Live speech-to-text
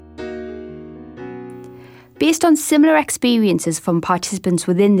Based on similar experiences from participants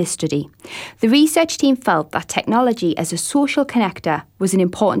within this study, the research team felt that technology as a social connector was an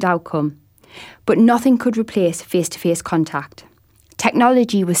important outcome, but nothing could replace face-to-face contact.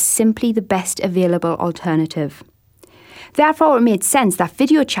 Technology was simply the best available alternative. Therefore, it made sense that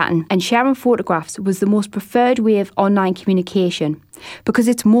video chatting and sharing photographs was the most preferred way of online communication because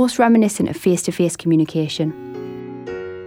it's most reminiscent of face-to-face communication.